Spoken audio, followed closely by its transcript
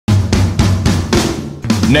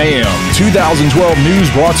NAMM 2012 news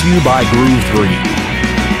brought to you by Groove 3.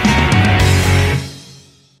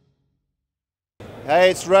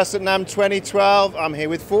 Hey, it's Russ at NAMM 2012. I'm here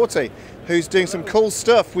with 40, who's doing some cool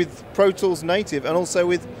stuff with Pro Tools Native and also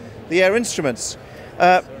with the Air instruments.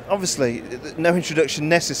 Obviously, no introduction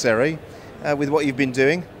necessary with what you've been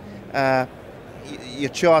doing. Your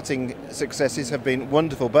charting successes have been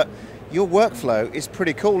wonderful, but your workflow is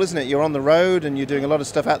pretty cool, isn't it? You're on the road and you're doing a lot of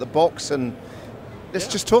stuff out the box, and let's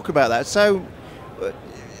just talk about that. So,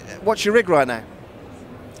 what's your rig right now?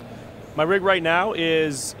 My rig right now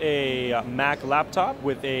is a Mac laptop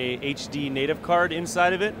with a HD native card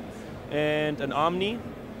inside of it and an Omni,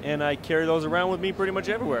 and I carry those around with me pretty much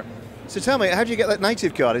everywhere. So tell me, how do you get that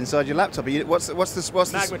native card inside your laptop? What's this?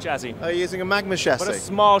 Magma chassis. Are you using a Magma chassis? But a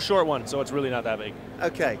small, short one, so it's really not that big.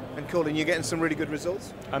 Okay, and cool, and you're getting some really good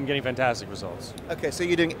results? I'm getting fantastic results. Okay, so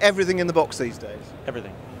you're doing everything in the box these days?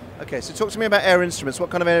 Everything. Okay, so talk to me about Air instruments. What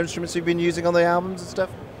kind of Air instruments have you been using on the albums and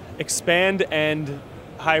stuff? Expand and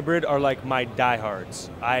Hybrid are like my diehards.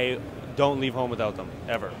 I don't leave home without them,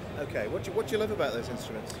 ever. Okay, what do you love about those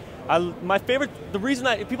instruments? My favorite, the reason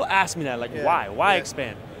people ask me that, like, why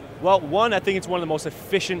Expand? Well, one, I think it's one of the most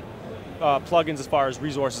efficient plugins as far as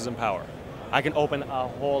resources and power. I can open a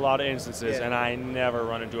whole lot of instances and I never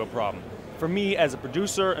run into a problem. For me, as a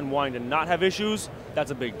producer and wanting to not have issues,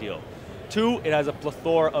 that's a big deal. Two, it has a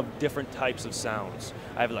plethora of different types of sounds.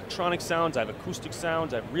 I have electronic sounds, I have acoustic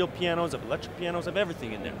sounds, I have real pianos, I have electric pianos, I have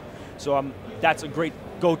everything in there. So that's a great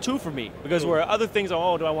go-to for me, because where other things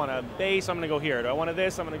are, oh, do I want a bass, I'm gonna go here. Do I want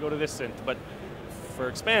this, I'm gonna go to this synth. But for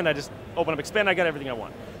Expand, I just open up Expand, I got everything I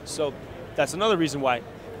want. So that's another reason why I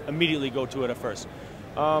immediately go to it at first.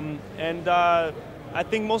 I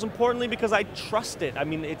think most importantly because I trust it. I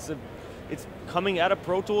mean, it's coming out of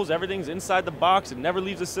Pro Tools, everything's inside the box, it never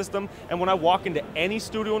leaves the system, and when I walk into any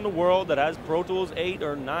studio in the world that has Pro Tools 8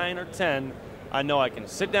 or 9 or 10, I know I can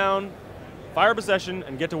sit down, fire up a session,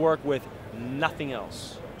 and get to work with nothing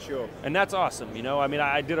else. Sure. And that's awesome, you know? I mean,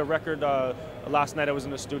 I did a record last night. I was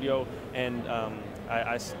in the studio, and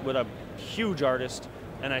I with a huge artist,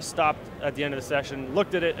 and I stopped at the end of the session,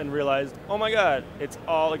 looked at it, and realized, oh my God, it's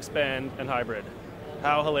all Expand and Hybrid.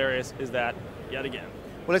 How hilarious is that yet again?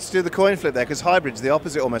 Well, let's do the coin flip there, because Hybrid's the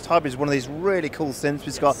opposite almost. Hybrid's one of these really cool synths.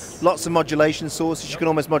 It's got lots of modulation sources. You can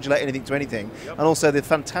almost modulate anything to anything. And also the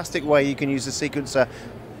fantastic way you can use the sequencer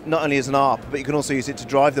not only as an ARP, but you can also use it to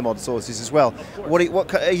drive the mod sources as well. What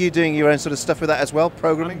are you doing your own sort of stuff with that as well,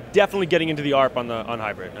 programming? I'm definitely getting into the ARP on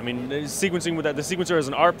Hybrid. I mean, sequencing with that, the sequencer as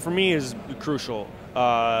an ARP for me is crucial.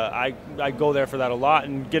 I go there for that a lot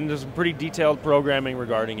and get into some pretty detailed programming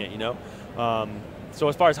regarding it, you know? So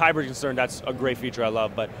as far as Hybrid is concerned, that's a great feature I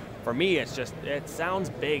love, but for me it's just, it sounds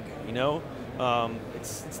big, you know?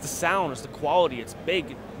 It's the sound, it's the quality, it's big,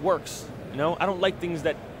 it works, you know? I don't like things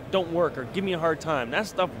that don't work or give me a hard time. That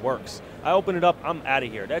stuff works. I open it up, I'm out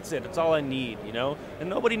of here. That's it, that's all I need, you know? And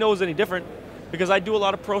nobody knows any different because I do a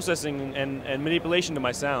lot of processing and manipulation to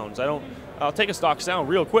my sounds. I'll take a stock sound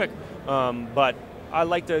real quick, but I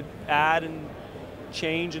like to add and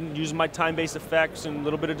change and use my time-based effects and a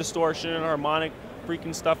little bit of distortion and harmonic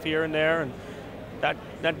freaking stuff here and there, and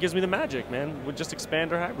that gives me the magic, man, with just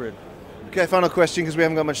Expand or Hybrid. Okay, final question, because we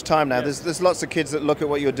haven't got much time now. There's lots of kids that look at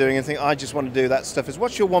what you're doing and think, I just want to do that stuff.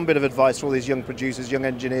 What's your one bit of advice for all these young producers, young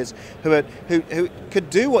engineers who could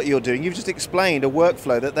do what you're doing? You've just explained a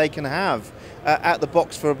workflow that they can have out the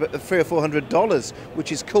box for $300 or $400,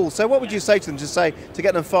 which is cool. So what would you say to them to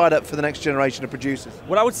get them fired up for the next generation of producers?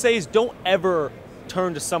 What I would say is don't ever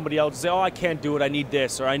turn to somebody else and say, oh, I can't do it, I need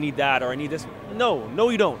this, or I need that, or I need this. No,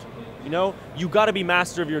 you don't. You know, you got to be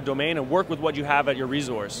master of your domain and work with what you have at your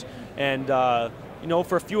resource. And you know,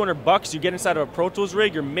 for a few $100, you get inside of a Pro Tools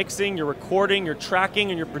rig, you're mixing, you're recording, you're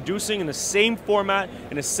tracking, and you're producing in the same format,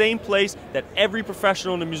 in the same place that every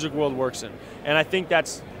professional in the music world works in. And I think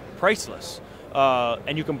that's priceless.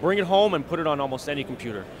 And you can bring it home and put it on almost any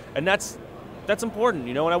computer. And that's important,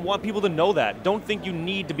 you know, and I want people to know that. Don't think you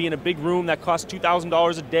need to be in a big room that costs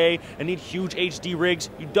 $2,000 a day and need huge HD rigs.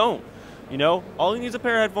 You don't, you know? All you need is a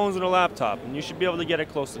pair of headphones and a laptop, and you should be able to get it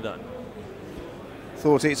close to done.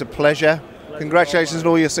 Thoughty, it's a pleasure. Congratulations on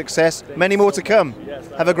all your success. Many more to come.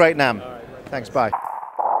 Have a great NAMM. Thanks, bye.